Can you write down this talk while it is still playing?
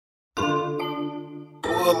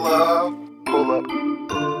Pullup. Pullup.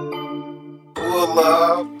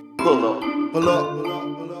 Pullup. Pullup.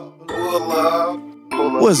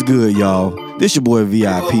 Pullup. What's good, y'all? This your boy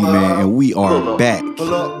VIP, man, and we are back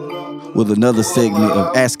with another segment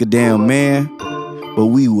of Ask a Damn Man. But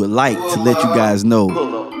we would like to let you guys know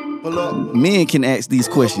men can ask these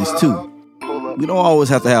questions too. We don't always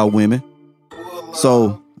have to have women.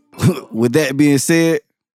 So, with that being said,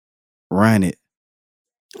 run it.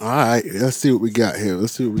 All right, let's see what we got here.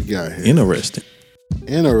 Interesting,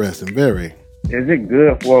 very. Is it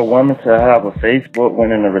good for a woman to have a Facebook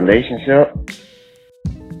when in a relationship?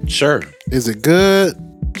 sure. Is it good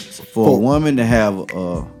For a woman to have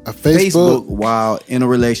a Facebook while in a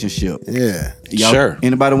relationship. Yeah. Y'all, Sure.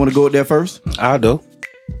 Anybody want to go with that first? I do.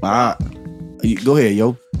 All right. Go ahead,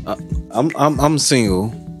 yo. I'm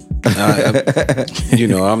single.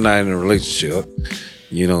 I'm not in a relationship.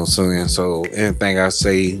 So anything I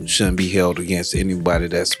say shouldn't be held against anybody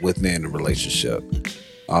that's within a relationship.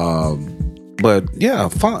 But yeah,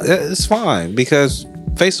 fine. It's fine because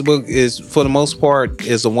Facebook is, for the most part,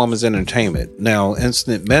 is a woman's entertainment. Now,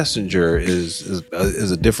 instant messenger is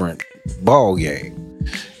a different ball game.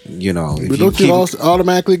 But don't you also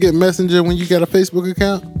automatically get messenger when you got a Facebook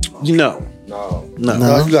account? No. No,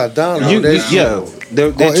 you got download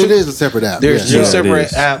that. It is a separate app. There's Yeah. two separate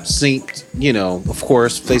apps synced. Of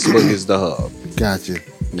course, Facebook is the hub. Gotcha.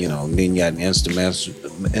 Then you got an instant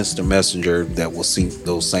messenger that will sync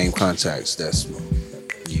those same contacts. That's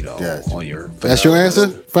Gotcha. on your. That's your answer?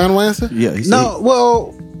 Final answer? Yeah. He said, No,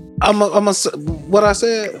 well, what I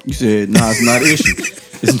said. You said, it's not an issue.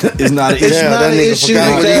 It's not an issue. It's not an issue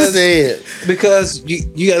because because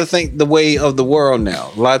you got to think the way of the world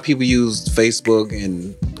now. A lot of people use Facebook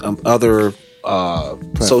and other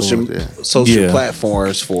social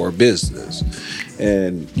platforms for business,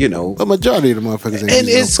 and The majority of the motherfuckers ain't and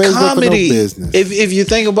using it's no Facebook comedy. for no business. If you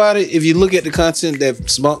think about it, if you look at the content that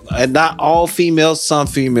and not all females, some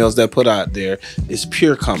females that put out there, it's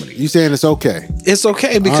pure comedy. You saying it's okay? It's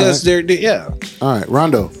okay because they're All right,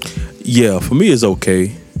 Rondo. Yeah, for me it's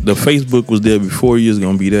okay. The Facebook was there before you, it's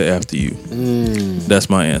gonna be there after you. That's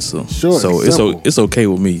my answer. Sure. So it's okay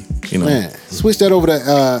with me. Man, switch that over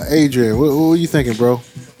to Adrian. What are you thinking, bro?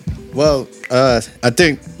 Well, I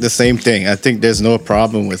think the same thing. I think there's no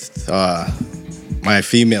problem with my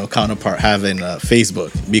female counterpart having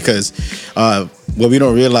Facebook because what we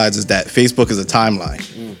don't realize is that Facebook is a timeline,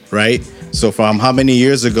 right? So from how many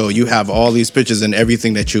years ago you have all these pictures and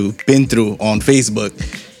everything that you've been through on Facebook,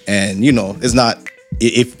 and it's not.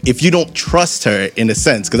 If you don't trust her in a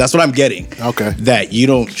sense, because that's what I'm getting. Okay. That you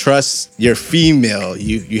don't trust your female,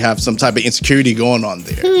 you have some type of insecurity going on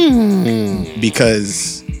there.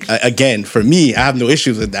 Because again, for me, I have no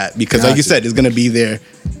issues with that because like you said, it's gonna be there.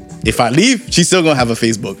 If I leave, she's still gonna have a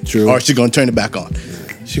Facebook. True. Or she's gonna turn it back on.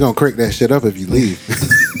 She gonna crank that shit up if you leave.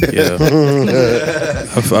 Yeah.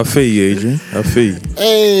 I feel you, Adrian. I feel you.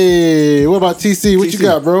 Hey, what about TC? What you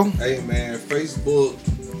got, bro? Hey man, Facebook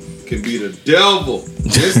can be the devil.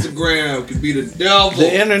 Instagram can be the devil.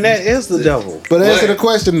 the internet is the devil. But answer the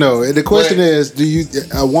question though. The question is, do you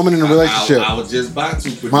a woman in a relationship? I was just about to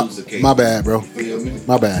produce a case. My bad, bro. Feel me?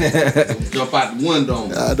 My bad. Don't jump out the window on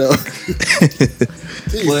me. I know. But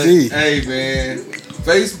TC. hey man,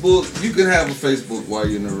 Facebook, you can have a Facebook while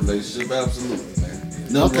you're in a relationship, absolutely, man.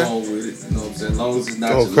 Nothing wrong with it. You know what I'm saying? As long as it's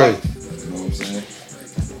not your life. You know what I'm saying?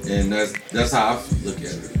 And that's how I look at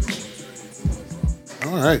it.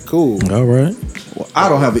 All right, cool. All right. Well, I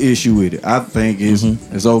don't have an issue with it. I think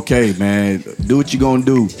it's okay, man. Do what you're gonna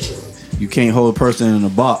do. You can't hold a person in a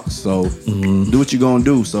box, so do what you're gonna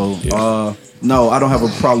do. So, no, I don't have a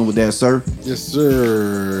problem with that, sir. Yes,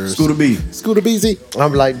 sir. Scooter B. Scooter BZ.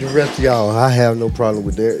 I'm like the rest of y'all. I have no problem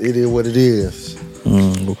with that. It is what it is.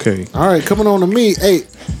 Okay. All right, coming on to me. Hey,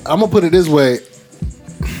 I'm gonna put it this way.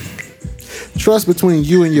 Trust between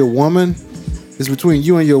you and your woman is between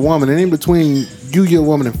you and your woman, and in between you, your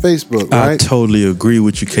woman, and Facebook, right? I totally agree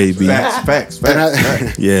with you, KB. Facts.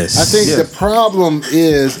 Yes. I think the problem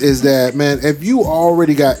is that, man, if you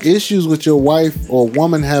already got issues with your wife or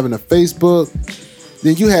woman having a Facebook,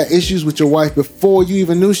 then you had issues with your wife before you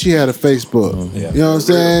even knew she had a Facebook. You know what I'm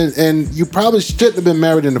saying? And you probably shouldn't have been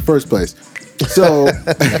married in the first place. So,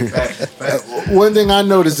 one thing I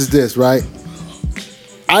noticed is this, right?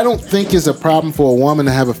 I don't think it's a problem for a woman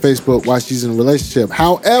to have a Facebook while she's in a relationship.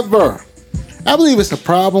 However, I believe it's a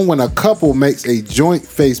problem when a couple makes a joint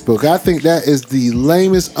Facebook. I think that is the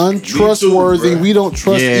lamest, untrustworthy. We don't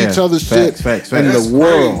trust each other's shit in the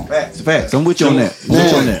world. Facts. I'm with you on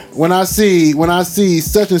that. When I see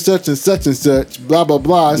such and such and such and such, blah blah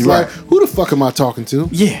blah, it's like, who the fuck am I talking to?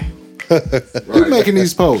 Yeah. Who's making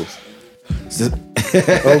these posts?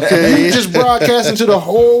 Okay. You just broadcasting to the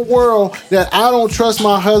whole world that I don't trust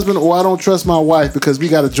my husband or I don't trust my wife because we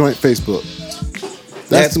got a joint Facebook.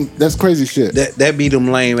 That's crazy shit. That be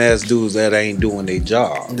them lame ass dudes that ain't doing their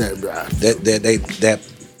job.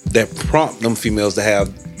 That prompt them females to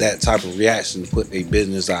have that type of reaction to put their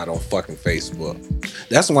business out on fucking Facebook.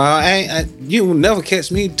 That's why you will never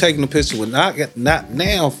catch me taking a picture with not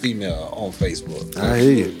now female on Facebook. I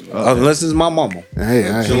hear you. Unless it's my mama.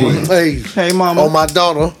 Hey, mama. On my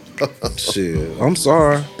daughter. Shit, I'm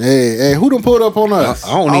sorry. Hey, who done pulled up on us?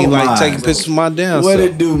 I don't even like taking pictures of my damn What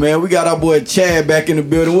self. it do, man? We got our boy Chad back in the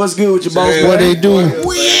building. What's good with your boss? What they do?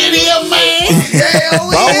 We in here, man.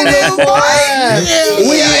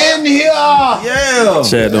 We in here. Yeah.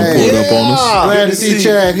 Chad done pulled up on us. Glad to see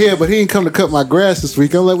Chad here, but he ain't come to cut my grass this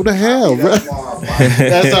week. I'm like, what the hell, bro?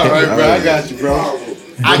 That's all right, bro. I got you, bro.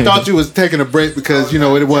 I thought you was taking a break because, it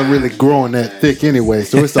wasn't really growing that thick anyway,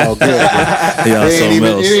 so it's all good.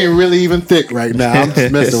 It ain't really even thick right now. I'm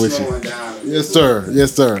just messing with you. Yes, sir.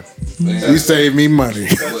 Yes, sir. You saved me money.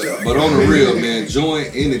 But on the real, man, join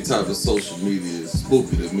any type of social media is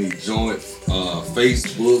spooky to me. Join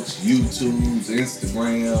Facebooks, YouTubes,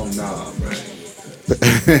 Instagram. Nah, man.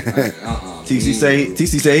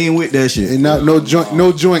 TC say he ain't with that shit. And no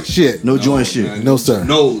joint shit. No joint shit. Man, No, sir.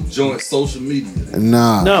 No joint social media.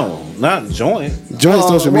 Nah. No, not joint. Joint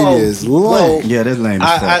social media is lame. Yeah, that's lame.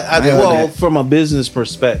 Well, from a business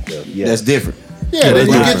perspective, yeah, that's different. Yeah, then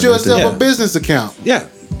you different. get yourself Yeah. a business account. yeah,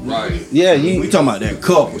 Right. yeah. We talking about that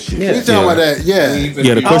couple shit. Yeah. You talking about that? Yeah.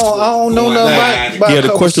 Yeah, the I question. don't know nothing about Yeah, the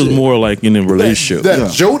couple question was shit. more like in a relationship.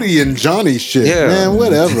 That Jody and Johnny shit. Yeah. Man,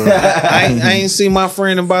 whatever. I ain't seen my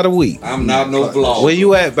friend in about a week. I'm not no vlog. Where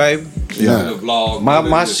you at, baby? Yeah. The vlog.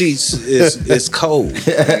 My sheets is cold.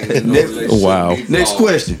 Wow. Next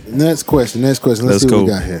question. Next question. Let's Let's see what go. we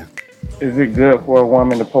got here. Is it good for a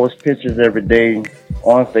woman to post pictures every day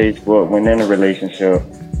on Facebook when in a relationship?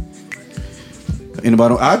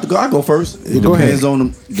 Anybody? I go first. It Go depends ahead.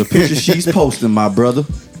 on the picture she's posting, my brother.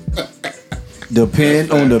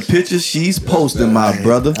 Depend on the picture she's posting, my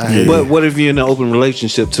brother. But what if you're in an open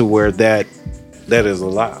relationship to where that is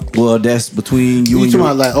allowed? Well, that's between you You and talking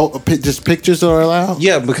your. about like just pictures are allowed?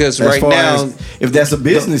 Yeah, because As right far now, as if that's a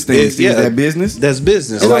business thing, is that business? That's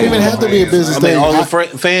business. It don't even have to be a business I mean, thing.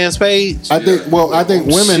 on the fans page. I think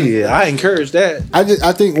women. Shit, I encourage that.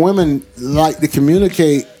 I think women like to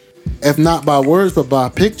communicate, if not by words, but by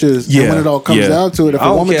pictures. And Yeah, when it all comes yeah. down to it, if I a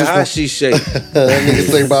don't woman care just how she shake. That nigga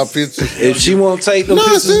say about pictures. If she won't take them no,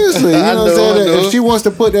 pictures, seriously, you know what I'm saying? If she wants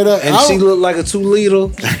to put that up, and she look like a 2 liter,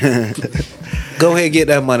 go ahead and get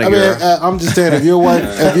that money, I mean, girl. I'm just saying, if your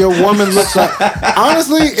woman looks like,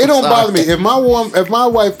 honestly, it don't bother me. If my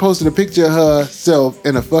wife posted a picture of herself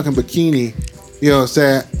in a fucking bikini, you know what I'm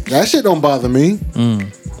saying? That shit don't bother me.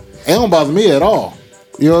 It don't bother me at all.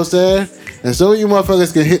 You know what I'm saying? And so you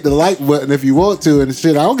motherfuckers can hit the like button if you want to and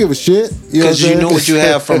shit. I don't give a shit. Because you know what you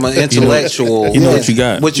have from an intellectual. You know what you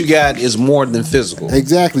got. What you got is more than physical.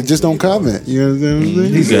 Exactly. Just don't comment. You know what I'm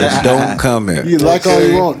saying? You got Don't comment. You like all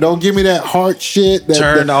you want. Don't give me that heart shit.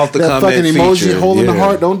 Turn off the that comment fucking emoji feature. holding the Yeah.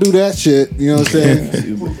 heart. Don't do that shit. You know what I'm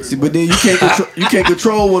saying? See, but then you can't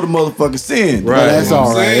control what a motherfucker saying. But that's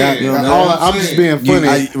all right. saying. I'm just being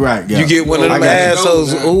funny. Right. Yeah. You get one of them I got you.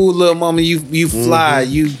 assholes. Ooh, little mama, you fly.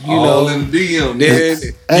 You All know. in DM.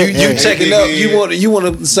 Then you checking up. You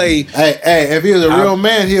want to say. Hey, if he was a real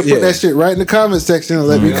man, he'll yeah. put that shit right in the comment section and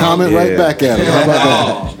let me comment right back at him. How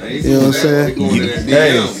about that? You know what I'm saying?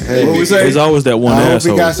 Hey, What we say? There's always that one I hope he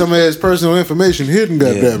asshole. got some of his personal information hidden,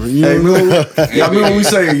 goddammit. You Hey, know? I remember we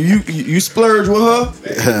say you splurge with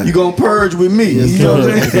her, you gonna purge with me. You know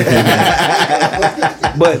what I'm saying?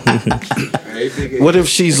 But what if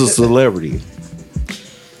she's a celebrity?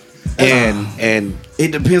 And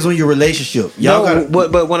It depends on your relationship. Y'all no, gotta.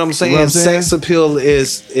 but what I'm saying, What I'm saying? sex appeal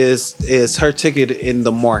is her ticket in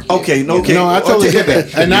the market. Okay, no, okay. No, I totally get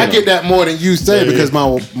that, and I get that more than you say because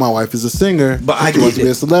my wife is a singer, But I she wants get to be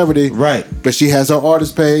a it. celebrity, Right. But she has her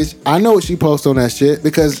artist page. I know what she posts on that shit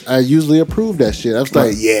because I usually approve that shit. I was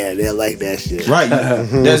like, yeah, they like that shit, Right.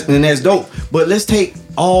 That's dope. But let's take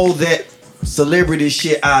all that celebrity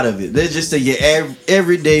shit out of it. Let's just say your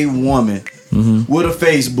everyday woman with a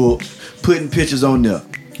Facebook putting pictures on there.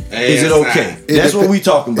 Is it okay? That's what we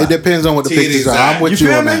talking about. It depends on what the pictures are. I'm with You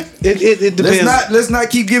you feel on me? that. It depends. Let's not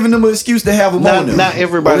keep giving them an excuse to have them on there. Not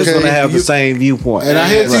everybody's Okay, gonna have the same viewpoint. And I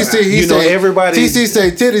hear TC. He you know, say everybody. TC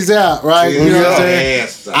say titties out, right? You know what I'm saying?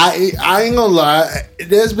 Yes. I ain't gonna lie.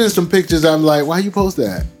 There's been some pictures I'm like, why you post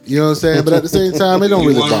that? You know what I'm saying? But at the same time, it don't You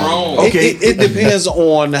really wasn't bother me. wrong. Okay. It depends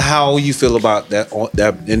on how you feel about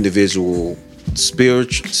that individual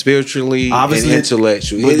spiritually Obviously, and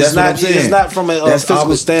intellectually. but that's what I'm It's saying. not from a That's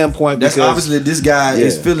physical standpoint. That's because, obviously this guy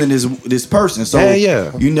is feeling this person. So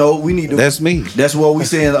Yeah. you know, we need to. That's me. That's what we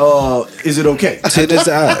saying. Is it okay? To this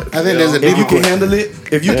eye. I think there's a If deeper you can question. handle it,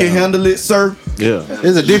 if you can handle it, sir. Yeah.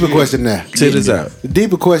 There's a deeper question there. To this eye. The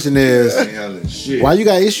deeper question is, Shit. why you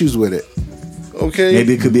got issues with it? Okay.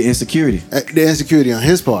 Maybe it could be insecurity. The insecurity on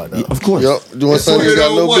his part, though. Of course. Yup. Doing something you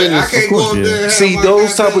got no I business. can't go up there and have See, my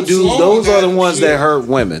those type of goddamn dudes, song those are the and ones shit. that hurt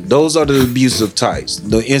women. Those are the abusive types.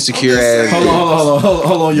 The insecure ass.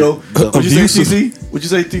 Hold on, yo. What you say, TC? What you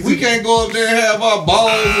say, TC? We can't go up there and have our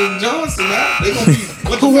balls and Johnson out. They gonna be.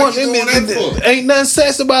 What the Who fuck want you doing that for? Ain't nothing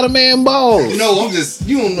sex about a man balls. No, I'm just.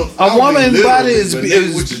 You don't know. I A don't mean woman's literally, body is but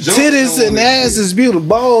nigga with your titties Johnson and on ass is beautiful.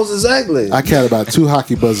 Balls is ugly. I count about 2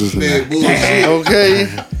 hockey buzzers in Man, there. bullshit. Okay.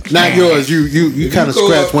 Not yours. You kind of go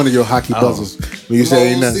scratched up- one of your hockey buzzers when you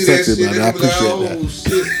say ain't nothing sexy about it. I appreciate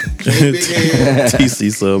that. that.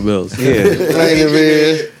 TC something else.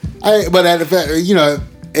 But at the fact, you know,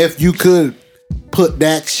 if you could put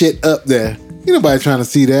that shit up there, ain't nobody trying to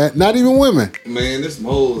see that. Not even women. Man, there's some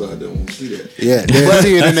hoes out there won't see that. Yeah, they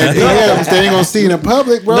see it in their DMs. They ain't gonna see it in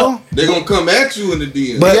public, bro. They're gonna come at you in the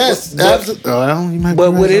DM. But- Yes, absolutely. You might be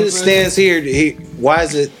But right. when it stands here, why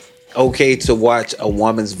is it okay to watch a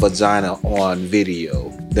woman's vagina on video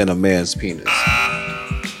than a man's penis?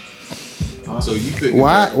 so you pick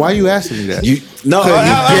Why you asking me that? No,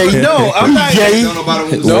 I'm not. Don't nobody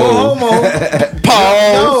want to No homo.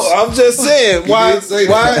 Pause. No, I'm just saying. Why did say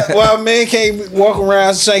that. why a man can't walk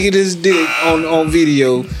around shaking his dick on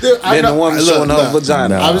video I than a know- woman look, showing her look,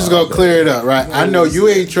 vagina? I'm just gonna clear it up, right? I know you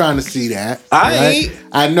ain't trying to see that. I right? ain't.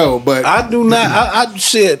 I know, but I do not. I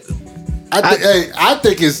shit. I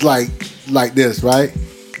think it's like this, right?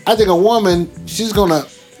 I think a woman, she's gonna.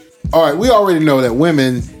 All right, we already know that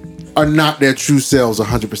women are not their true selves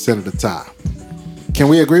 100% of the time. Can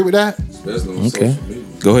we agree with that? Especially on Okay. social media.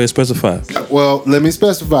 Go ahead, specify. Well, let me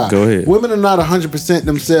specify. Go ahead. Women are not 100%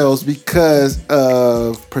 themselves because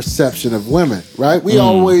of perception of women, right? We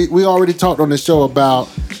already talked on the show about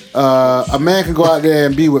a man can go out there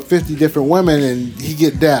and be with 50 different women and he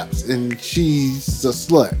get daps and she's a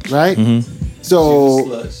slut, right? So She's a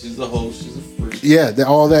slut. She's a hoe. She's a freak. yeah,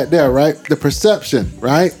 all that there, right? The perception,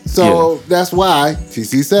 right? So that's why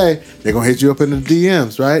TC say they're gonna hit you up in the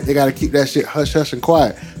DMs, right? They gotta keep that shit hush hush and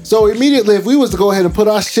quiet. So immediately, if we was to go ahead and put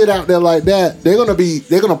our shit out there like that, they're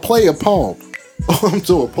gonna play appalled. Oh, I'm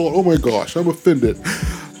so appalled. Oh my gosh, I'm offended.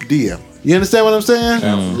 DM. You understand what I'm saying?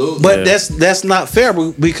 Absolutely. But that's not fair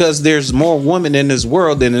because there's more women in this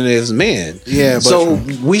world than there is men. Yeah, but- so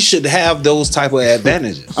we should have those type of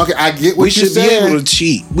advantages. Okay, I get what We you're should be saying. able to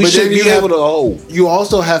cheat. We But should then be you have- able to hold. You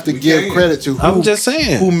also have to give can. credit to who, I'm just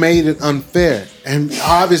saying. who made it unfair, and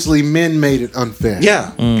obviously men made it unfair.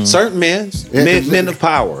 Yeah, certain men of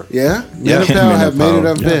power. Yeah, men Yeah. of power Men have of made it power,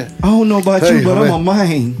 unfair. I don't know about you, but I'm a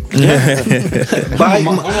mind. By, I'm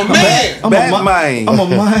a man. I'm Bad a mind. mind. I'm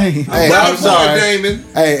a mind. Hey, Bad I'm boy, sorry. Damon.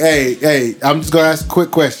 Hey, I'm just gonna ask a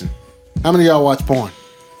quick question. How many of y'all watch porn?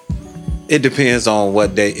 It depends on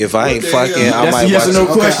what day. If I ain't day, fucking, yeah. I That's might a yes watch or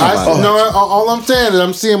no it. question. No, all I'm saying is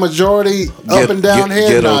I'm seeing majority up Get- and down get- head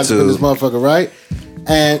ghetto nods in this tube. motherfucker, right?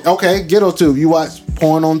 And okay, ghetto tube. You watch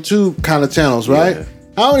porn on tube kind of channels, right? Yeah.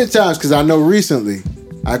 How many times? Because I know recently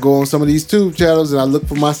I go on some of these tube channels and I look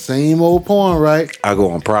for my same old porn, right? I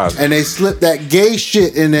go on private. And they slip that gay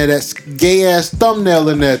shit in there, that gay ass thumbnail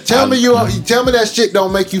in there. Tell me that shit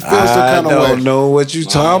don't make you feel some I kind of way. don't know what you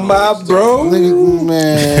talking about, bro. Nigga,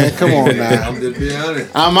 man, come on now. I'm just being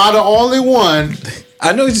honest. Am I the only one?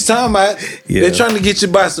 I know what you're talking about. Yeah. They're trying to get you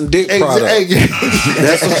to buy some dick product.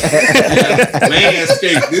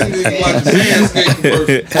 Manscaped. This nigga watching Manscaped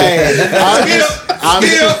first.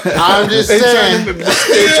 I'm just They're saying.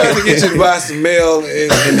 trying to get you to buy some male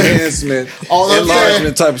enhancement, All I'm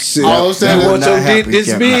enlargement type of shit. all I'm saying You want is your not dick happen, this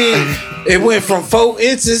Captain. big? It went from 4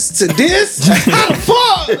 inches to this? How the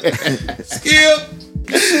fuck?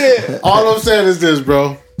 Skip. All I'm saying is this,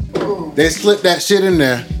 bro. They slip that shit in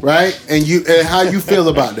there, right? And how you feel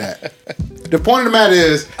about that? The point of the matter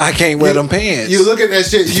is, I can't wear them pants. you look at that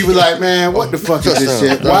shit, you be like, man, what the fuck is this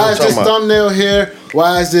shit? Why is this thumbnail here?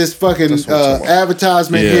 Why is this fucking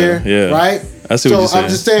advertisement Yeah, here? yeah. Right? I see what you're saying. I'm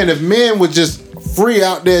just saying, if men would just free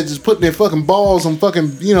out there, just putting their fucking balls on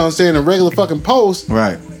fucking, you know what I'm saying, a regular fucking post.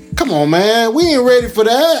 Right. Come on, man. We ain't ready for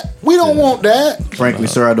that. We don't want that. Frankly,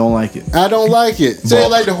 sir, I don't like it. I don't like it. Say it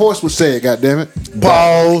like the horse would say it, goddammit.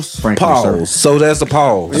 Pause. Frankly, Pause. So that's a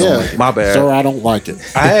pause. Yeah. My bad. Sir, I don't like it.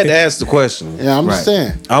 I had to ask the question. Yeah, I'm just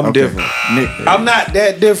saying. I'm different. I'm not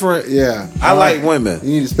that different. Yeah. I like women.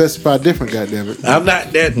 You need to specify different, goddammit. I'm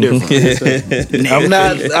not that different.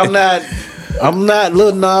 I'm not I'm not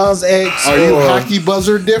Lil Nas X. Are you hockey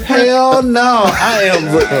buzzer different? Hell no.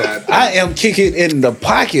 I am kicking in the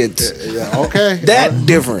pocket. Yeah, okay. That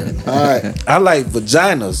different. All right. I like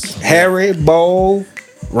vaginas. Hairy, bold,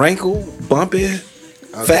 wrinkle, bumpy,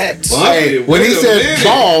 fat. Hey, when he said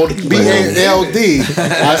bald, B-A-L-D,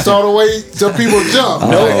 I saw the way some people jump.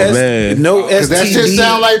 No, man. no STD. That shit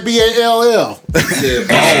sound like B-A-L-L.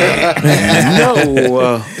 No.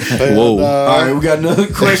 Whoa. All right, we got another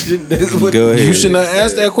question. Go ahead. You shouldn't have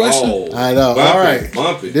asked that question. I know. All right.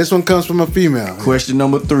 This one comes from a female. Question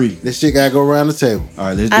number 3. This shit gotta go around the table. All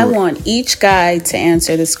right, let's do I it. want each guy to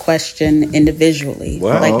answer this question individually.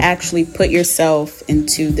 Wow. Like actually put yourself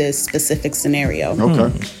into this specific scenario. Okay.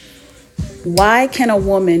 Why can a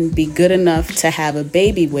woman be good enough to have a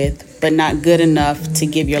baby with, but not good enough to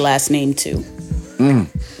give your last name to?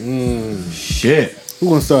 Shit. Who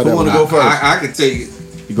wanna start that Who one? wanna go first? I can take it.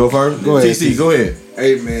 You go first? Go ahead, TC, go ahead.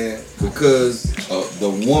 Hey man, because the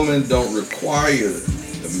woman don't require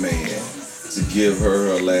the man to give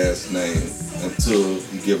her last name until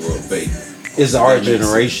you give her a baby. It's our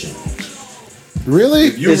generation. Really?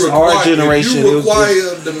 If you It's our generation. If you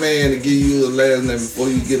require the man to give you a last name before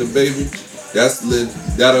you get a baby,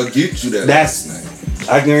 that'll get you that That's- last name.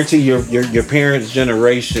 I guarantee your parents'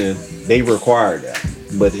 generation, they require that.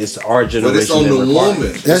 But it's our generation. But it's on that the require woman.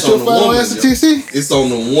 it. That's It's your on the final woman, answer, yo. TC? It's on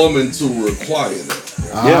the woman to require that.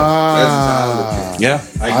 Ah. Yeah.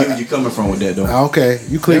 I get where you coming from with that, though. Okay.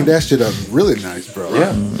 You cleaned that shit up really nice, bro.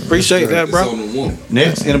 Yeah. Appreciate that, It's bro. on the woman.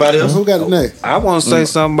 Next, anybody else? Who got it next? I want to say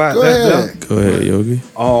something about Go that. ahead. Go ahead, Yogi.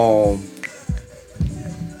 though.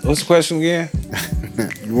 What's the question again?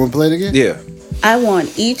 You want to play it again? Yeah. I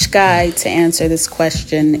want each guy to answer this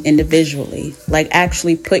question individually. Like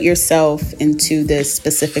actually put yourself into this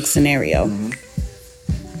specific scenario.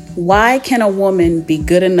 Why can a woman be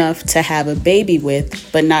good enough to have a baby with,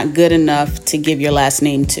 but not good enough to give your last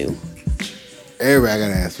name to? Everybody got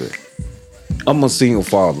to answer it. I'm a single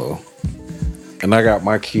father. And I got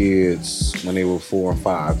my kids when they were 4 and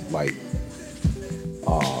 5, like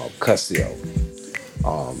custody.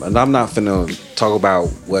 And I'm not finna talk about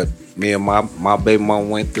what me and my baby mom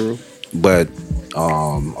went through, but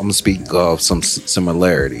I'm gonna speak of some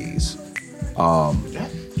similarities.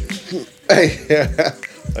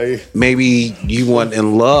 Maybe you weren't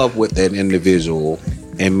in love with that individual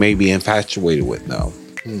and maybe infatuated with them.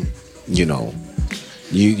 You know,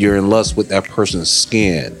 you're in lust with that person's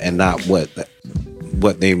skin and not what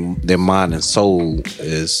their mind and soul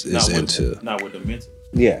is into. Not with the mental.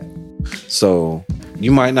 Yeah. So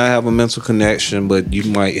you might not have a mental connection, but you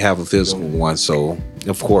might have a physical one. So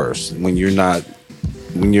of course, when you're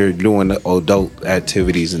doing adult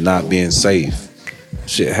activities and not being safe,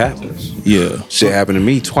 shit happens. Yeah. Shit happened to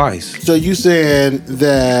me twice. So you saying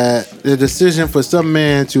that the decision for some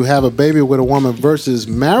man to have a baby with a woman versus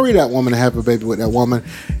marry that woman and have a baby with that woman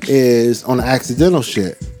is on accidental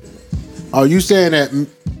shit? Are you saying that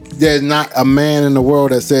there's not a man in the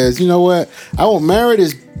world that says, you know what, I won't marry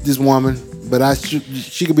this woman, but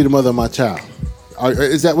she could be the mother of my child?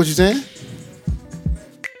 Is that what you're saying?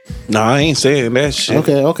 No, I ain't saying that shit.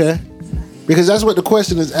 Okay. Because that's what the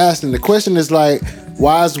question is asking. The question is like,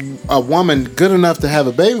 why is a woman good enough to have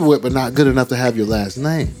a baby with, but not good enough to have your last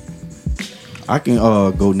name? I can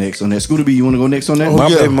go next on that. Scooter B, you want to go next on that? My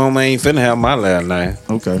baby mama ain't finna have my last name.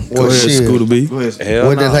 Okay. Go ahead, shit. Scooter B. Go ahead. Hell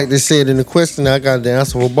Well, no. like they said in the question, I got the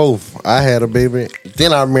answer for both. I had a baby,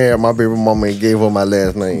 then I married my baby mama and gave her my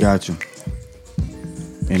last name. Got you.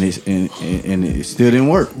 And it still didn't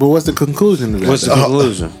work. But what's the conclusion of that? What's the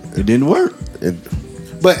conclusion? It didn't work.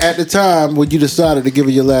 But at the time when you decided to give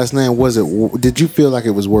her your last name, did you feel like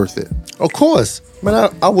it was worth it? Of course,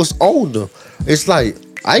 man. I was older. It's like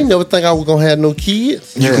I ain't never think I was gonna have no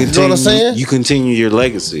kids. You know what I'm saying? You continue your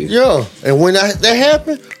legacy. Yeah. And when that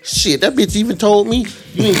happened, shit, that bitch even told me,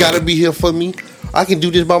 you ain't gotta be here for me. I can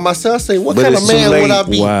do this by myself. I say, what But kind of it's too man late. would I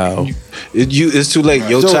be? Wow. It's too late.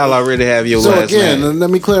 Your So- child already have your So last again, name. let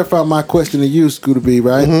me clarify my question to you, Scooter B,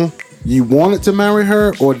 right? Mm-hmm. You wanted to marry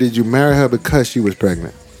her, or did you marry her because she was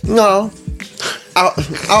pregnant? No. I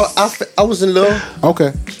was in love,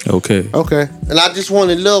 Okay. Okay. and I just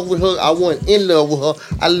wanted love with her. I wasn't in love with her.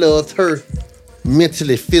 I loved her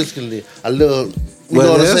mentally, physically. I loved, you know But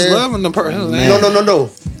what I'm that's saying? loving the person. No.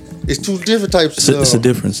 It's two different types of love. It's a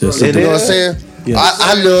difference. Yes. You know what I'm saying? Yes.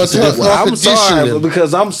 I loved her I'm sorry unconditionally.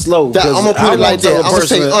 because I'm slow. I'm gonna put it like that. I'm gonna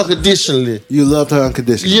say person, unconditionally. You loved her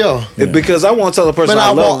unconditionally. Yeah. because I want to tell a person Man, I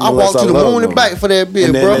I love them. walked unless to the love moon and them. back for that bitch,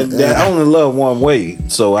 And bro. then I only love one way,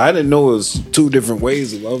 so I didn't know it was two different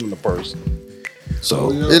ways of loving the person.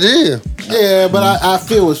 So It is. Yeah, but I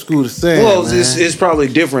feel what Scoot is saying. well, man. it's probably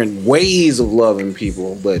different ways of loving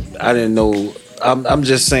people, but I didn't know. I'm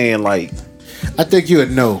just saying, like, I think you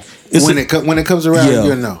would know when it comes around. Yeah.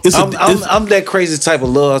 You'll know. I'm that crazy type of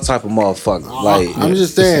love type of motherfucker. Like, I'm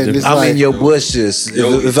just saying. It's I'm like, in your bushes.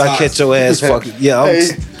 If I catch your ass, fuck yeah.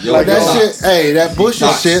 like that shit. Hey, that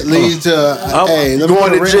bullshit shit leads to hey, let me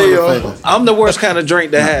going put a to ring jail. on your finger. I'm the worst kind of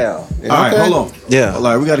drink to have. All right, hold on. Yeah. All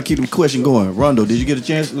right, we got to keep the question going. Rondo, did you get a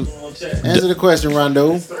chance? Answer the question,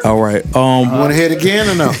 Rondo. All right. Want to hit again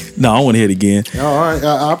or no? No, I want to hit again. All right,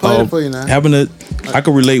 I'll play it for you now. I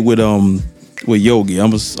can relate with Yogi.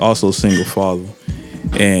 I'm also a single father,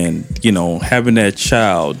 and having that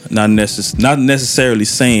child, not necessarily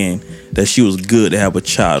saying that she was good to have a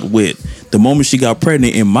child with. The moment she got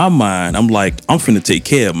pregnant, in my mind, I'm like, I'm finna take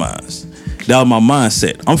care of mine. That was my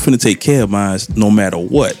mindset. I'm finna take care of mine no matter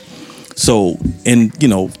what. So, and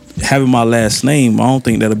having my last name, I don't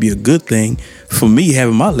think that'll be a good thing. For me,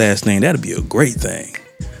 having my last name, that'll be a great thing.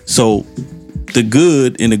 So the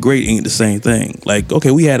good and the great ain't the same thing. Like,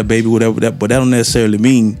 okay, we had a baby, whatever that, but that don't necessarily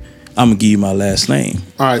mean I'm gonna give you my last name.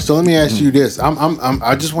 All right, so let me ask you this.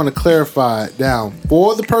 I just want to clarify it down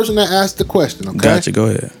for the person that asked the question. Okay, Gotcha. Go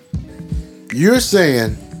ahead. You're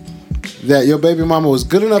saying that your baby mama was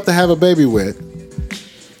good enough to have a baby with,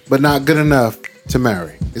 but not good enough to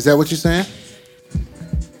marry. Is that what you're saying?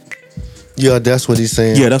 Yeah, that's what he's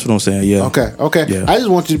saying. Yeah, that's what I'm saying. Yeah. Okay. Yeah. I just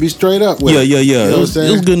want you to be straight up with Yeah. it. You know It what was, I'm it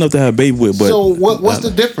saying? was good enough to have a baby with, but So what's the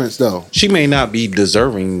difference though? She may not be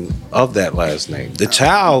deserving of that last name. The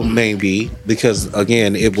child may be, because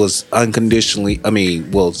again, it was unconditionally. I mean,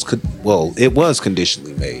 it was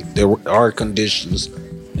conditionally made. There are conditions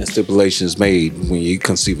and stipulations made when you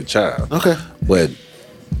conceive a child. Okay. But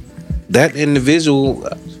that individual,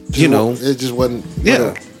 it just wasn't. yeah.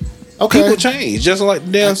 Whatever. Okay. People change, just like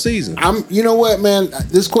the damn season. You know what, man?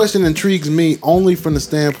 This question intrigues me only from the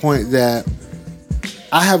standpoint that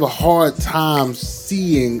I have a hard time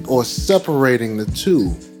seeing or separating the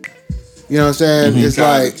two. You know what I'm saying? It's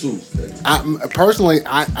like,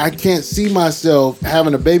 I can't see myself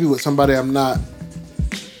having a baby with somebody I'm not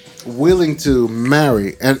willing to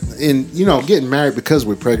marry. And getting married because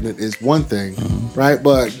we're pregnant is one thing, right?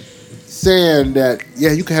 But saying that,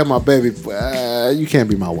 yeah, you can have my baby, you can't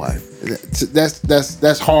be my wife.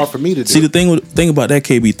 That's hard for me to do. see, the thing about that,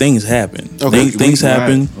 KB, things happen. Okay. Things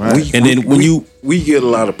happen, right. and then we get a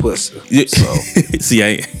lot of pussy. So. see,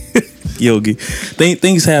 I Yogi,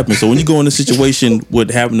 things happen. So when you go in a situation with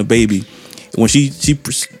having a baby, when she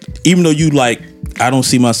even though you like, I don't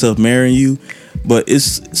see myself marrying you, but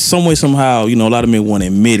it's some way somehow, a lot of men want to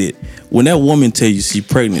admit it. When that woman tells you she's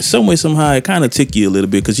pregnant, some way somehow it kind of tick you a little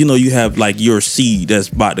bit, because you have like your seed that's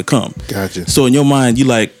about to come. Gotcha. So in your mind, you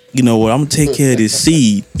like, you know what, I'm gonna take care of this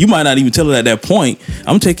seed. You might not even tell her at that point, I'm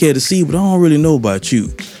gonna take care of the seed, but I don't really know about you.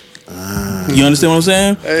 You understand what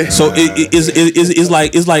I'm saying? So it's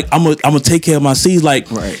like I'm gonna take care of my seeds. Like,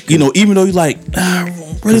 even though you like,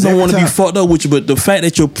 I really don't want to be fucked up with you, but the fact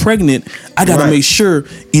that you're pregnant, I gotta make sure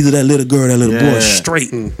either that little girl, or that little boy is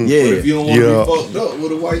straight. Yeah. But if you don't want to be fucked up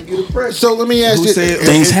with a wife, get a pregnant. So let me ask you.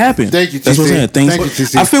 Things happen. Thank you, TC. That's what I'm saying. Things. Thank you,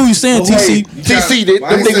 TC. I feel what you're saying, TC. TC, them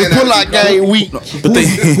niggas pull out game weak. But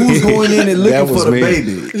Who's going in and looking for the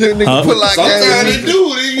baby? Them niggas pull out Sometimes game they weak.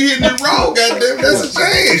 do. Then you hitting it wrong. Goddamn, that's a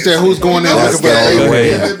shame. You said who's going in looking for Go the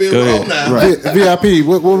baby? ahead. Be Go wrong ahead. now. Right. VIP.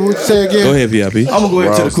 What would you say again? Go ahead, VIP. I'm gonna go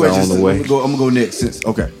into the Rob's questions. on the way. I'm gonna go next.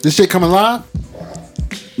 Okay. This shit coming live?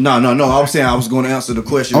 No. I was saying I was going to answer the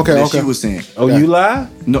question that she was saying. Oh, you lie?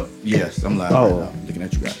 No. Yes, I'm live right now, looking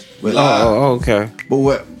at you guys. But, Okay. But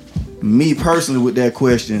what me personally with that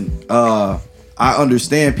question, I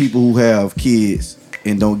understand people who have kids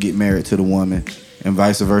and don't get married to the woman, and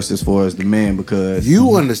vice versa as far as the man, because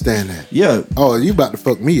You understand that? yeah. Oh, you about to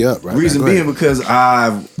fuck me up right Reason now. Go being ahead. because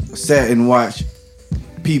I've sat and watched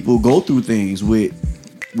people go through things with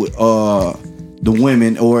the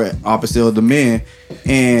women or opposite of the men,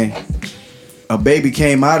 and a baby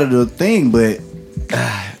came out of the thing, but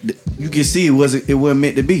you can see it wasn't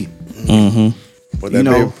meant to be. But You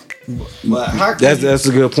know, But how can That's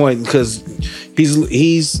a good point, because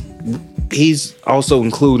he's also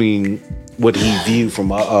including what he viewed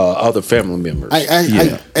from other family members. I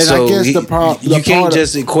guess the problem. You can't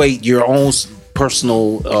just equate your own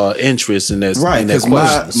personal interest in that. right? In that Because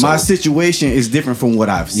question. my situation is different from what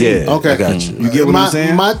I've seen. Yeah. Okay, I got you. You get what I'm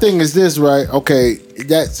saying? My thing is this, right? Okay,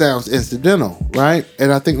 that sounds incidental, right?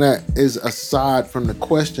 And I think that is aside from the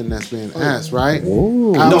question that's being asked, right?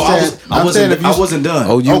 I wasn't done.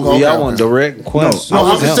 Oh, you Okay, y'all okay. want direct question? No,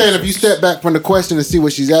 I'm just saying if you step back from the question and see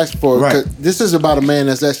what she's asking for, Right. 'cause this is about a man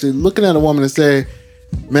that's actually looking at a woman and saying,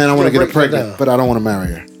 man, I want to get her break that pregnant, down. but I don't want to marry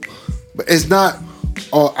her. But it's not,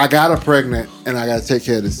 oh, I got her pregnant and I got to take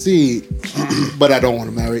care of the seed, but I don't want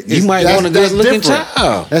to marry her. You might want a good looking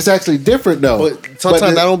child. That's actually different though. But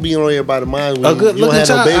sometimes I don't be on everybody's mind. When A good you don't looking have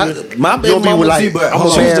no child. baby. My You baby don't be mama, like, but I'm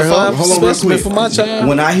hold gonna on, marry her. hold on real specimen quick. for my child.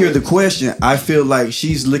 When I hear the question, I feel like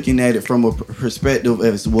she's looking at it from a perspective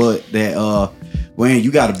as what that when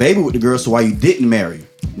you got a baby with the girl, so why you didn't marry?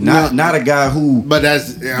 Not a guy who. But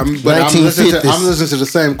that's I'm listening to the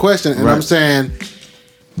same question, and Right. I'm saying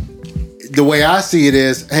the way I see it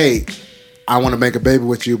is, hey, I want to make a baby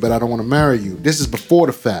with you, but I don't want to marry you. This is before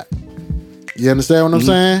the fact. You understand what I'm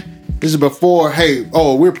saying? This is before, hey,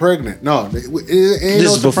 oh, we're pregnant. No, it ain't This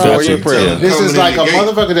no is before surprise. you're pregnant. This is Coming like in a the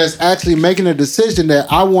gate. motherfucker that's actually making a decision that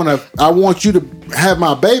I want you to have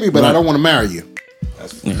my baby, but I don't want to marry you.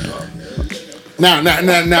 Now,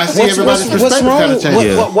 see, everybody's perspective kind of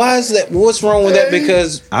changes. Why is that? What's wrong with that?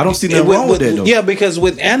 Because I don't see nothing wrong with that though. Yeah, because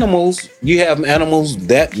with animals, you have animals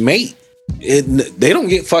that mate. They don't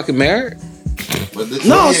get fucking married.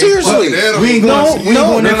 No, seriously. We ain't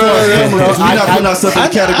going that far as animals. We're not putting ourselves in the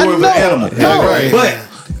category of an animal. Right.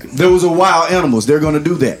 But those are wild animals. They're going to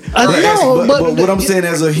do that. But what I'm saying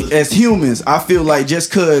as humans, I feel like just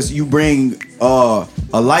because you bring a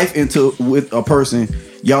life into with a person,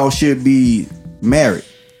 y'all should be married.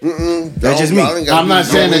 That's just me. I'm not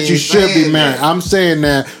saying that you should be married. I'm saying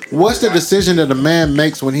that what's the decision that a man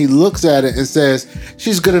makes when he looks at it and says,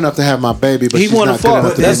 she's good enough to have my baby, but He she's want not to good fuck.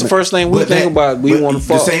 enough to That's be the first thing we think about. We want to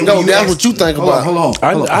fuck. No, that's what you think about. Hold on.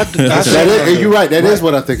 You're right. That is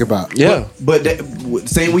what I think about. Yeah. But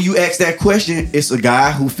same when you ask that question, it's a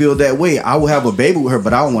guy who feel that way. I will have a baby with her,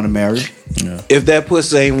 but I don't want to marry her. Yeah. If that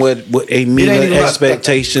pussy ain't what a meeting even about-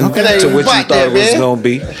 expectation Okay. to what you Right thought there, it was man. gonna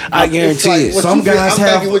be, I guarantee like it. what Some you feel- guys I'm have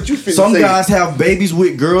thinking what you finna some say. guys have babies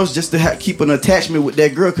with girls just to keep an attachment with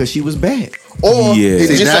that girl because she was bad. Or Yeah. it's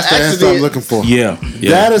See, just that's an the answer I'm accident. looking for. Yeah.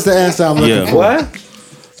 That is the answer I'm looking Yeah. for. What?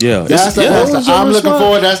 Yeah. That's the Yeah. answer I'm looking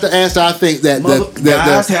for. That's the answer I think that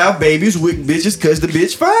Guys have babies with bitches because the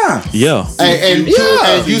bitch fine. Yeah. and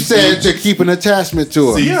you said to keep an attachment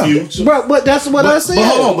to her. But that's what I said. But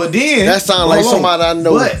hold on, but then That sound like hold on. somebody I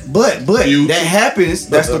know. But that happens.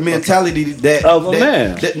 That's the mentality that Of a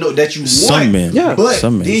man. that you want. Some men. Yeah. But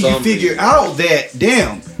Some men. then you figure out that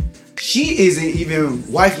damn, she isn't even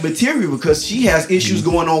wife material because she has issues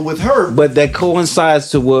going on with her. But that coincides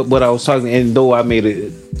to what I was talking. And though I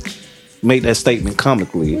made that statement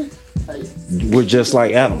comically, we're just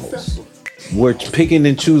like animals. We're picking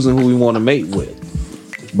and choosing who we want to mate with,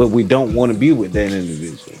 but we don't want to be with that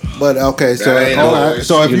individual. But okay, so That ain't all right. always-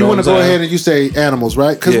 So if you you know want to what go I'm saying? ahead and you say animals,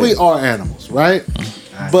 right? Because Yeah. we are animals, right?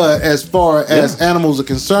 But as far as animals are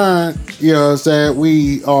concerned, you know what I'm saying,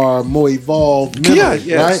 we are more evolved mentally,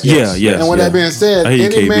 yes, right? yes, yes, And with yeah. that being said, I hear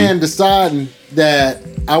you, any KB. man deciding that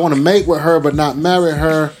I want to mate with her but not marry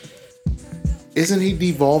her, isn't he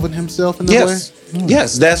devolving himself in a Yes, way?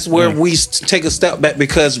 yes, that's where we take a step back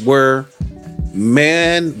because we're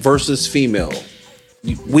man versus female.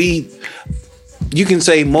 You can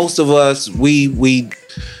say most of us we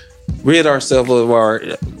rid ourselves of our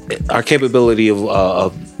capability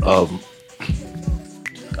of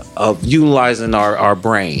utilizing our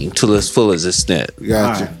brain to its fullest extent.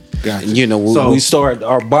 Gotcha. Alright. Gotcha. You know, So- we start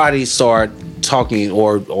our bodies start talking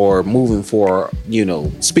or moving for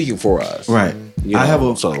speaking for us. Right. You I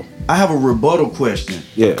know, have a rebuttal question.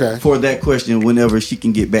 Yeah. Okay. For that question, whenever she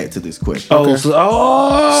can get back to this question. Oh,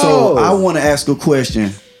 so I want to ask a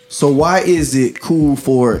question. So why is it cool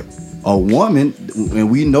for a woman, and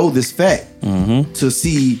we know this fact, to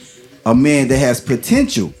see a man that has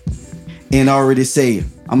potential and already say,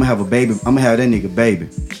 I'm gonna have a baby, I'm gonna have that nigga baby.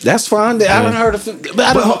 That's fine. I don't heard of it. But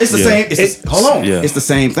I don't, But it's the same. Hold on. Yeah. It's the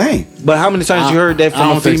same thing. But how many times you heard that I from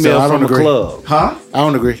a don't think so. female I don't from a agree. club? Huh? I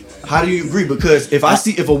don't agree. How do you agree? Because if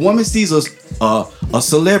a woman sees a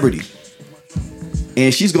celebrity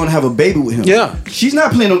and she's gonna have a baby with him, Yeah. she's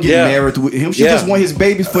not planning on getting Yeah. married with him. She Yeah. just want his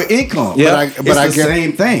babies for income. Yeah. It's the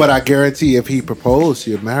same thing. But I guarantee if he proposed,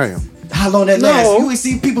 she'd marry him. How long that No. lasts? You would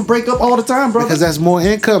see people break up all the time, brother. Because that's more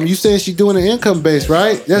income. You saying she doing an income base,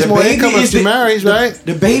 right? That's The more baby income if is she the- marries, right?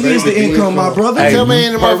 The baby is the income, my brother. Tell me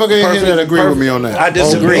any motherfucker in here that agree with me on that. I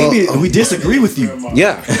disagree. Baby, we disagree with you.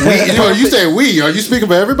 Yeah. You say we. Are you speaking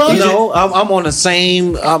for everybody? No, I'm on the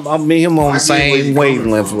same. I'm me and him on the same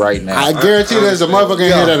wavelength right now. I guarantee there's a motherfucker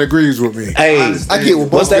in here that agrees with me. Hey, I get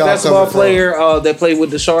what what's both that y'all basketball coming from. player that played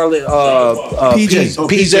with the Charlotte PJ.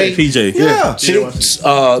 PJ? PJ. Yeah. She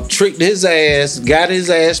tricked his ass. Got his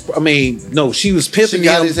ass. I mean, no, she was pimping She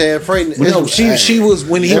got him. his ass pregnant. No, she was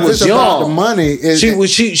when he If was it's about young. the money,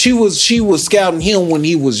 She was scouting him when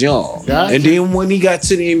he was young, Gotcha. and then when he got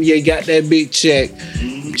to the NBA, got that big check,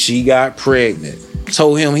 she got pregnant.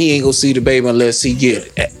 Told him he ain't gonna see the baby unless he get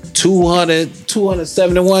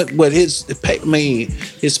 271. But his pay,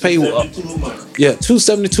 his pay was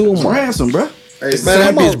 272 a month. Ransom, bro. Man,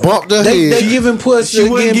 that bitch bumped her They head. giving pussy. She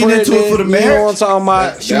wasn't getting into it for the You know marriage. what I'm talking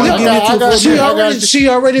about? I got you. She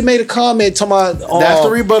already made a comment talking about. That's the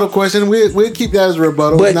rebuttal question. We'll keep that as a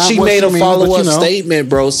rebuttal. But not she what made a means, follow but up statement,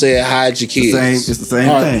 bro. Said hide your kids. It's the same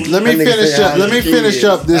All right, thing. let me That nigga finish say up. how Let me you finish feel.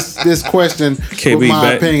 up this question KB, with my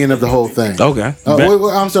back. opinion of the whole thing. Okay.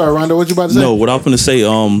 I'm sorry, Rondo. What you about to say? No, what I was gonna say,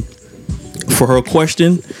 for her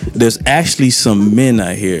question, there's actually some men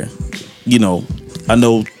out here. You know, I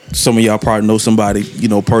know some of y'all probably know somebody, you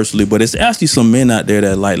know, personally, but it's actually some men out there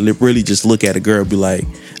that like really just look at a girl and be like,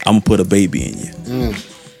 I'm gonna put a baby in you.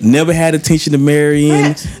 Never had intention to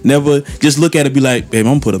marrying, never just look at it and be like, babe,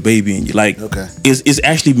 I'm gonna put a baby in you. Like, Okay. it's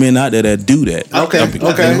actually men out there that do that. Okay. I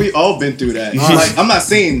think we all been through that. Like, I'm not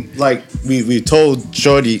saying like we told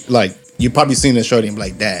Shorty, like you probably seen the Shorty and be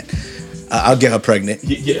like, Dad, I'll get her pregnant.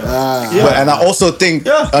 But, and I also think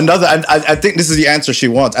another. I think this is the answer she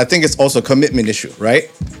wants. I think it's also a commitment issue, right?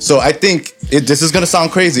 So I think this is gonna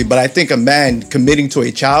sound crazy, but I think a man committing to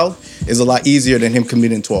a child is a lot easier than him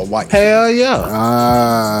committing to a wife. Hell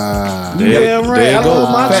yeah. There, right. there I you go. love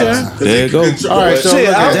my chair. There you go. All right, so Shit,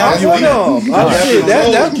 look at that.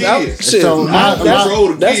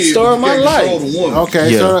 That's the story of my life.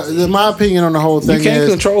 Okay, so my opinion on the whole thing can't is,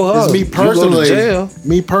 control her. is me You go to personally. jail.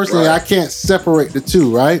 Me personally, I can't separate the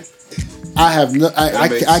two. Right? I have no.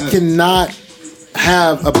 I cannot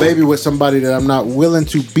have a baby with somebody that I'm not willing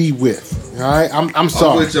to be with. All right, I'm I'm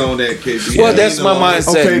sorry. with you on that, KB. Well, that's my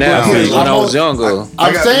mindset Okay, now. but When I was younger,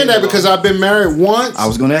 I'm saying that because I've been married once. I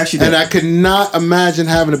was gonna ask you that. And I could not imagine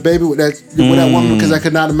having a baby with that woman because I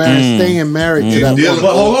could not imagine staying married to that woman.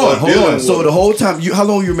 But hold on. So the whole time, how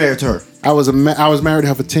long you married to her? I was married to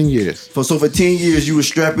her for 10 years. So for 10 years, you were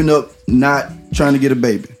strapping up, not trying to get a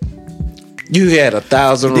baby. you had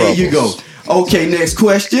 1,000 There rubbers. you go. Okay, next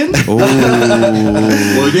question. Ooh.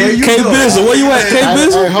 There you K go. Bizzle, where you at, K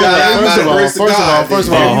Bizzle? Hold on. First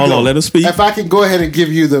of all, Hold on, let him speak. if I can go ahead and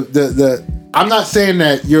give you the I'm not saying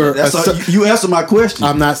that you're. You answer my question.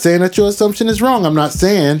 I'm not saying that your assumption is wrong. I'm not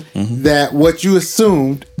saying that what you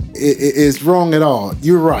assumed is wrong at all.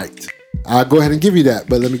 You're right. I'll go ahead and give you that,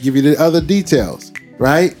 but let me give you the other details.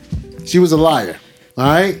 Right? She was a liar. All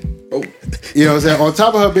right. You know what I'm saying? On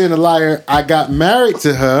top of her being a liar, I got married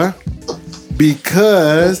to her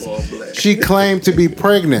because she claimed to be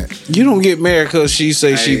pregnant. You don't get married because she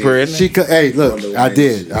say she pregnant. Hey, look, I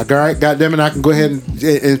did. All right, goddamn it, I can go ahead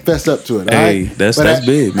and fess up to it. All Hey, right? that's But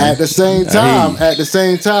big, man. At the same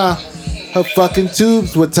time, her fucking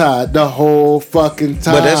tubes were tied the whole fucking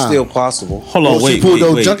time. But that's still possible. Hold on, She wait, pulled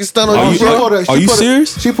those wait. junkie stunt on you, bro. Are you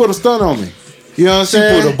serious? She put a stunt on me. You know what I'm She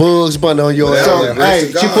saying? pulled a Bugs Bunny on your So, ass.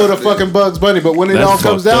 hey, she put a fucking Bugs Bunny, but when it That's all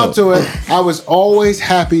comes fucked down up. to it, I was always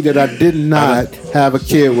happy that I did not have a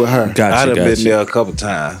kid with her. I'd Gotcha, have been gotcha. there a couple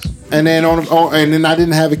times. And then and then I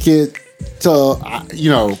didn't have a kid till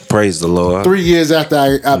Praise the Lord. 3 years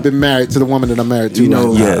after I've been married to the woman that I'm married to. You know,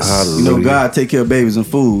 right now. Yes. You know, God take care of babies and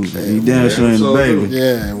food. He damn sure ain't a baby.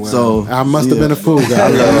 Yeah, well, So, I must have yeah. been a fool, guys.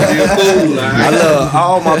 I love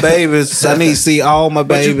all my babies. I need to see all my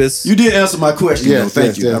babies. You did answer my question. Yes, though.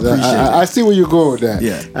 Thank you. I appreciate I see where you're going with that.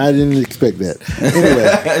 Yeah. I didn't expect that.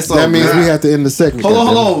 Anyway, It's all that means good. we have to end the segment. it.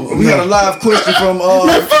 Hold on. We had a live question from.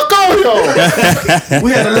 Man, fuck all y'all.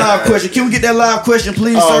 We had a live question. Can we get that live question,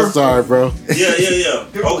 please, Oh, sir? sorry, bro. Yeah.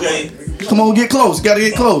 Okay. Come on, get close. Gotta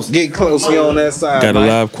get close. Get close here on that side. Got a Mike.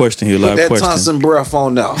 live question here, Put live that question. Thompson breath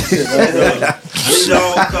on now. What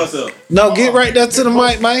y'all cuss up? No, get right there to the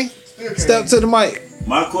mic, man. Step to the mic.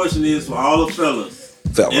 My question is for all the fellas.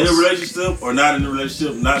 Fellas. In a relationship or not in a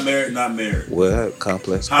relationship, not married. Well,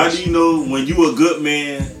 complex. How do you know when you a good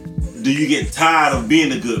man, do you get tired of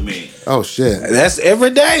being a good man? Oh, shit. That's every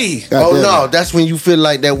day. Oh no, that's when you feel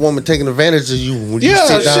like that woman taking advantage of you when you Yeah,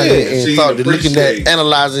 sit down shit. and She start looking appreciate. at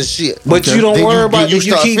analyzing shit. But you don't Then worry about then it. You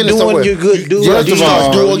start keep feeling doing somewhere. your good dude. First You of start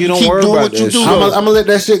all, doing, you don't keep worry doing about what you that do. shit. I'm gonna let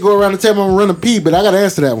that shit go around the table and run a pee, but I gotta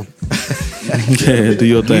answer that one. Yeah, do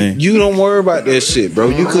your thing. You don't worry about that shit, bro.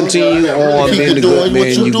 You continue on Keep being the doing good what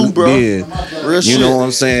man you do, bro. been. Real You shit. know what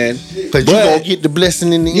I'm saying? Cause you gonna get the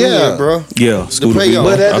blessing in the Yeah. end, bro. Yeah, Scooter payoff. B.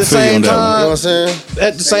 But at I the feel you same on that one. You know time, what I'm saying?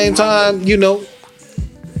 at the same time, you know,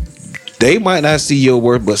 they might not see your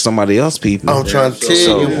worth, but somebody else people. I'm trying to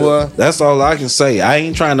tell you, boy. That's all I can say. I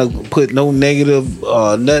ain't trying to put no negative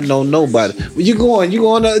nothing on nobody. But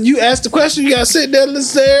you ask the question, you gotta sit there and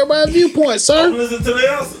listen to everybody's viewpoint, sir. Listen to the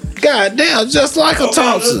answer. God damn, just like a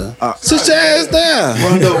Thompson. Sit your ass down.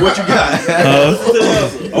 Rondo, what you got?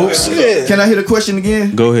 Oh shit. Can I hear the question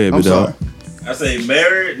again? Go ahead, I'm big dog. sorry. I say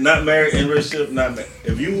married, not married, in relationship, not married.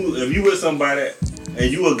 If you with somebody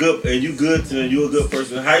and you good to them, you a good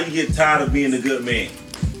person, how you get tired of being a good man?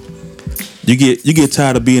 You get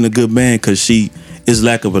tired of being a good man because she is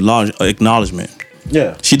lack of acknowledgement.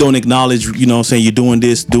 Yeah. She don't acknowledge, you know what I'm saying, you're doing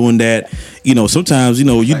this, doing that. You know, sometimes, you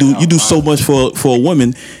know, you do so much for a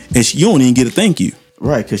woman and you don't even get a thank you.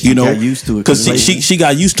 Right, because she got used to it. Because she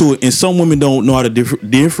got used to it, and some women don't know how to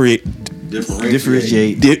differentiate. My bad.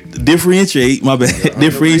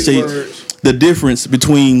 Differentiate the difference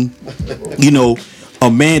between, you know, a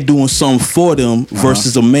man doing something for them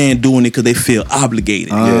versus a man doing it because they feel obligated.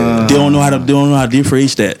 They don't know how to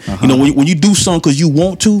differentiate that. You know, when you do something because you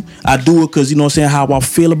want to, I do it because, you know what I'm saying, how I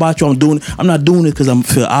feel about you. I'm not doing it because I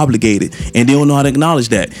feel obligated, and they don't know how to acknowledge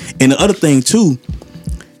that. And the other thing too,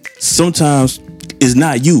 sometimes it's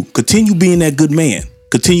not you. Continue being that good man.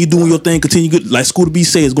 Continue doing your thing. Continue good. Like Scooter B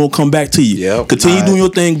said, it's gonna come back to you. Yep. Continue doing your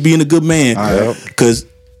thing, being a good man. Because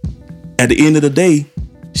at the end of the day,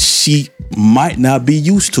 she might not be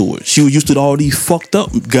used to it. She was used to all these fucked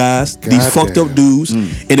up guys, these fucked up dudes,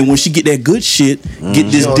 and then when she get that good shit,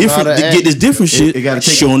 get this different shit,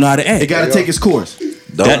 she don't know how to act. It got to take its course.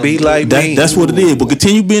 Don't be like me. That's what it is. But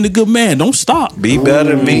continue being a good man. Don't stop. Be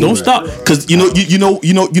better than me. Don't stop. Because you know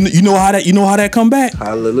how that come back.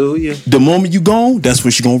 Hallelujah. The moment you gone, that's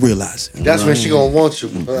when she gonna realize it. That's when she gonna want you.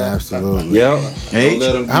 Absolutely. Yeah. Hey,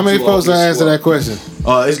 how many folks I answer that question?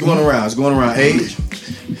 It's going around. Age.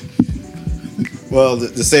 Well,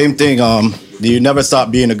 the same thing. You never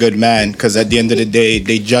stop being a good man because at the end of the day,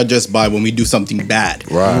 they judge us by when we do something bad.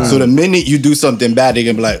 Right. So the minute you do something bad, they're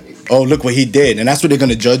gonna be like, "Oh, look what he did," and that's what they're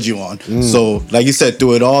gonna judge you on. So, like you said,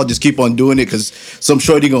 through it all, just keep on doing it because some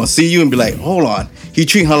shorty gonna see you and be like, "Hold on, he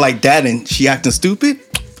treating her like that and she acting stupid.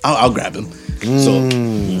 I'll grab him." So,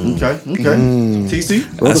 okay.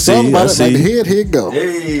 TC, Wrote a song about it. Like the head, here it go.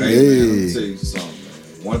 Hey, man, let me tell you something,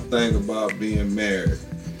 man. One thing about being married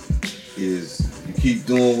is you keep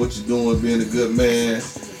doing what you're doing, being a good man.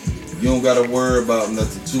 You don't gotta worry about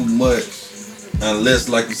nothing too much, unless,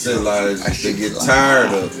 like you said, like they get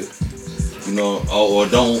tired of it, you know, or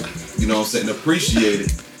don't, you know what I'm saying, appreciate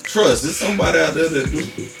it. Trust, there's somebody out there that do.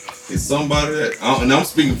 It's somebody that, and I'm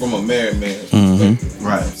speaking from a married man's perspective. Right. You know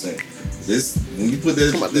what I'm saying, this when you put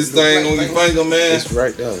this thing on your finger, man, it's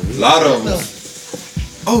right there. A lot of them.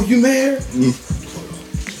 Oh, you married?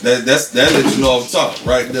 That lets you know off top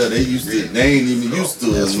right there. They ain't even used to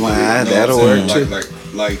it. That's fine. That'll work too.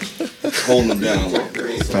 Like hold them down like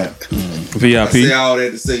that. VIP. I say all that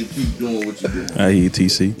to say keep doing what you do. I hear you,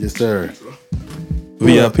 TC. Yes, sir.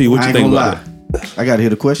 VIP, what you think about it? I gotta hear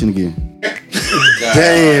the question again.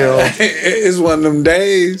 Damn. It's one of them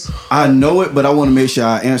days. I know it, but I want to make sure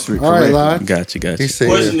I answer it correctly. All right, Got you. The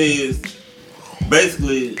question is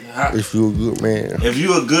basically, if you're a good man. If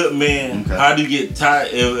you're a good man, how do you get tired?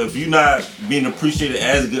 If you're not being appreciated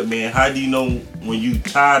as a good man, how do you know when you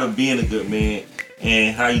tired of being a good man,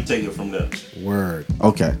 and how you take it from there? Word.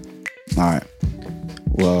 Okay. All right.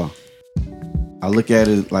 Well, I look at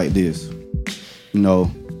it like this. You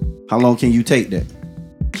know, how long can you take that?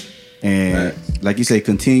 And like you say,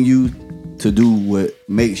 continue to do what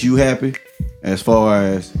makes you happy as far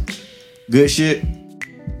as good shit.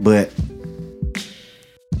 But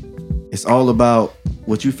it's all about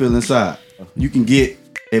what you feel inside. You can get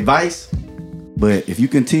advice, but if you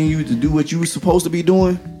continue to do what you were supposed to be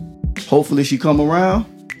doing, hopefully she come around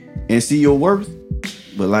and see your worth.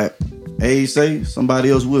 But like Age say, somebody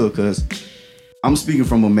else will, because I'm speaking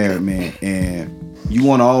from a married man, and you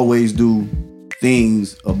want to always do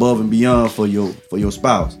things above and beyond for your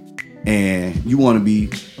spouse, and you want to be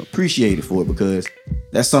appreciated for it, because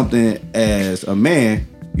that's something as a man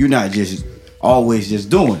you're not just always just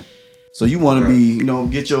doing. So you want to be, you know,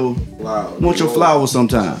 get your flowers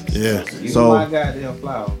sometimes. Yeah. So my goddamn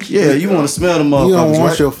flowers. Yeah, you want to smell them up. You don't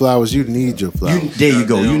want your flowers. You need your flowers. There you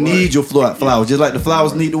go. You need your flowers. Just like the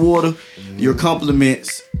flowers need the water. Your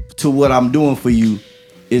compliments to what I'm doing for you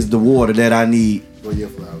is the water that I need for your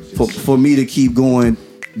flowers. For me to keep going,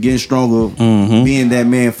 getting stronger, being that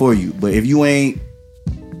man for you. But if you ain't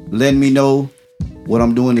letting me know what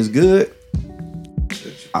I'm doing is good,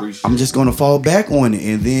 I'm just gonna fall back on it,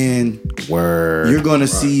 and then you're gonna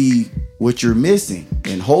see what you're missing,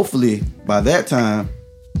 and hopefully by that time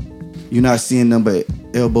you're not seeing nothing but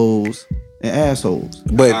elbows and assholes.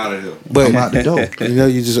 But I'm out the door. You know,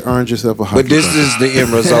 you just earned yourself a But this is the end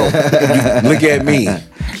result. Look at me.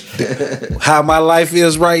 How my life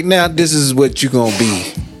is right now, this is what you gonna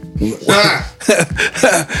be.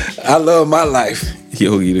 I love my life.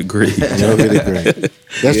 Yogi the Great. Yogi the Great.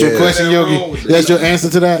 That's your question, Yogi? That's your answer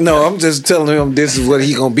to that? No, I'm just telling him this is what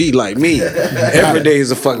he gonna be like me. Every day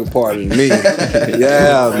is a fucking part of me.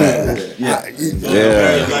 Yeah, man.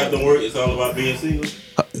 Yeah. Life don't work. It's all about being single.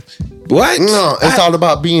 What? No, it's all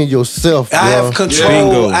about being yourself, bro. I have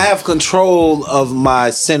control. I have control of my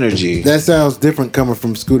synergy. That sounds different coming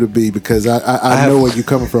from Scooter B because I know where you're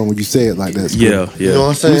coming from when you say it like that. Scooter. Yeah. You know what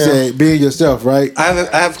I'm saying? You say being yourself, right? I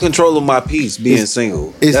have control of my peace being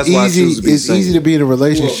single. It's That's why I easy. choose to be It's single. easy to be in a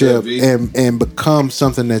relationship and become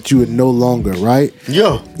something that you are no longer, right?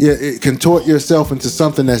 Yeah. It contort yourself into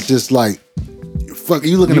something that's just like, fuck.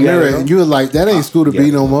 You look in the mirror and you're like, that ain't Scooter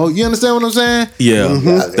B no more. You understand what I'm saying? Yeah.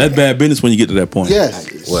 That's bad business when you get to that point. Yes,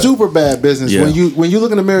 super bad business. Yeah. When you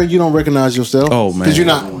look in the mirror, and you don't recognize yourself. Oh, man. because you're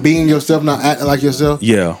not being yourself, not acting like yourself.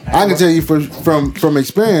 Yeah. I can tell you from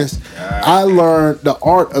experience, I learned the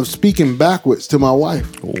art of speaking backwards to my wife,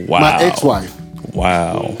 Wow. my ex-wife.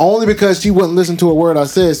 Wow. Only because she wouldn't listen to a word I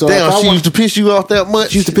said. So Damn, if I she used to piss you off that much?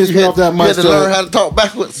 She used to piss me off that much. You had to learn how to talk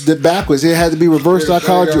backwards? The backwards. It had to be reverse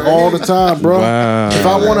psychology all the time, bro. Wow. If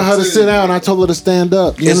I wanted her to sit down, I told her to stand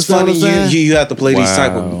up. You It's understand funny what I'm saying? you have to play these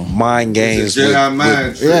type of mind games. With,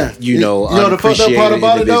 Yeah. you know, the fucked up part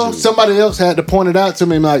about it though, individuals. somebody else had to point it out to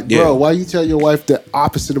me like, bro, Yeah. why you tell your wife the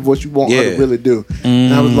opposite of what you want her Yeah. to really do?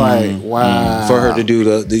 And I was like, wow. For her to do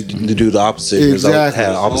the opposite. Exactly.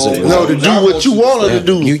 Had opposite No, to do what you want her to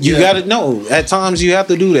do. You gotta know. At times you have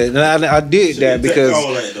to do that, and I did that because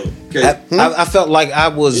I felt like I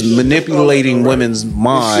was manipulating women's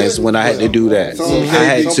minds when I had to do that. I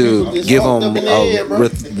had to give them a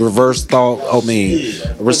reverse thought.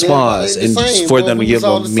 Response, and for them to give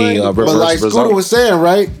me a But like reverse Scooter result. was saying,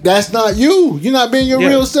 right? That's not you. You're not being your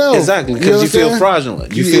real self. Exactly, know because what you I'm feel saying?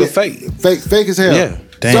 fraudulent. You feel fake. Fake as hell. Yeah.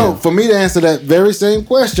 Damn. So for me to answer that very same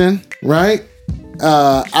question, right?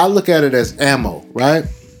 I look at it as ammo, right?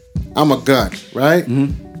 I'm a gun, right?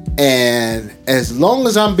 And as long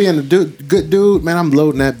as I'm being a good dude, man, I'm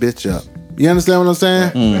loading that bitch up. You understand what I'm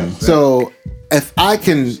saying? So if I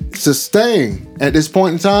can sustain at this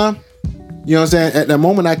point in time, you know what I'm saying? At that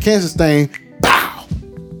moment I can sustain, bow.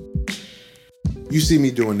 You see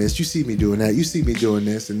me doing this, you see me doing that, you see me doing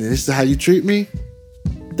this, and this is how you treat me?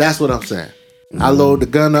 That's what I'm saying. I load the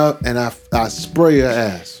gun up and I spray your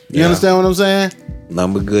ass. You understand what I'm saying?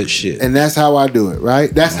 Number good shit. And that's how I do it,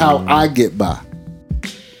 right? That's how I get by.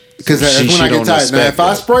 Because that's She when I get don't tired. Now, expect if I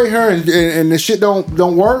that. spray her and the shit don't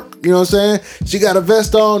work, you know what I'm saying? She got a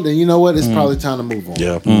vest on, then you know what? It's probably time to move on.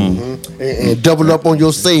 Yeah. And double up on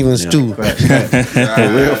your savings, too. For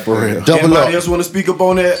real. Double Anybody up. else want to speak up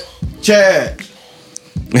on that? Chad.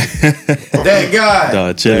 That guy.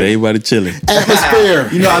 Dog, chilling. Everybody chilling. Atmosphere.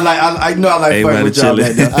 You know I like fighting Everybody with y'all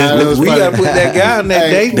chilling. like that. We gotta put that guy on that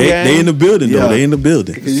Hey, date. They in the building though. Yeah. They in the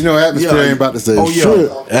building. Because you know atmosphere ain't about to say shit.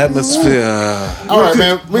 Atmosphere. All right,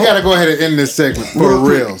 man. We got to go ahead and end this segment for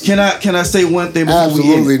real. Can I say one thing before we end?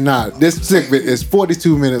 Absolutely not. This segment is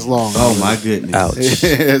 42 minutes long. Oh my goodness. Ouch.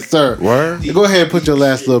 Yes, sir. Word? Go ahead and put your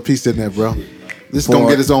last little piece in there, bro. This is going to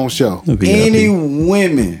get its own show. Any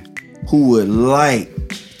women who would like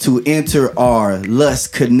to enter our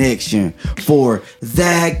lust connection for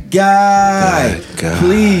that guy,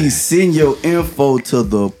 please send your info to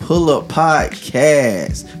the Pullup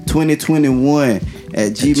Podcast 2021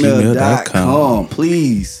 at gmail.com.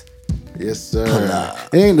 Please. Yes, sir.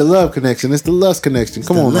 It ain't the love connection, it's the lust connection.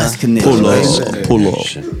 Come on, lust man. connection. Pull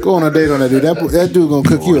up. Go on a date on that dude. That dude gonna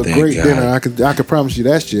cook you a that great guy. dinner. I can promise you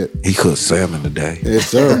that shit. He cooked salmon today. Yes,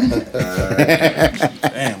 sir.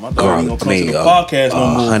 Damn, I thought you gonna come to the podcast no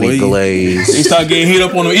more. Honey boy. glaze. They start getting hit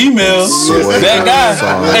up on the emails. That guy.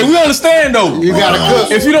 Hey, we understand though. You gotta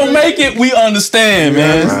cook. If you don't make it, we understand,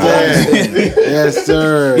 man. Yes,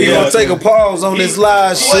 sir. We gonna take a pause on this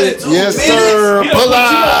live shit. Yes, sir. Pull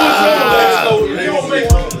up.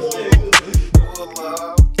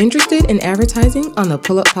 Interested in advertising on the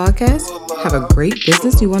Pullup Podcast? Have a great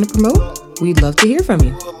business you want to promote? We'd love to hear from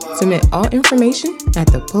you. Submit all information at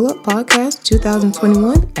the Pullup Podcast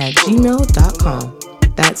 2021 at gmail.com.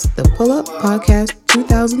 That's the Pullup Podcast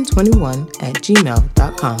 2021 at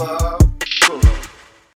gmail.com.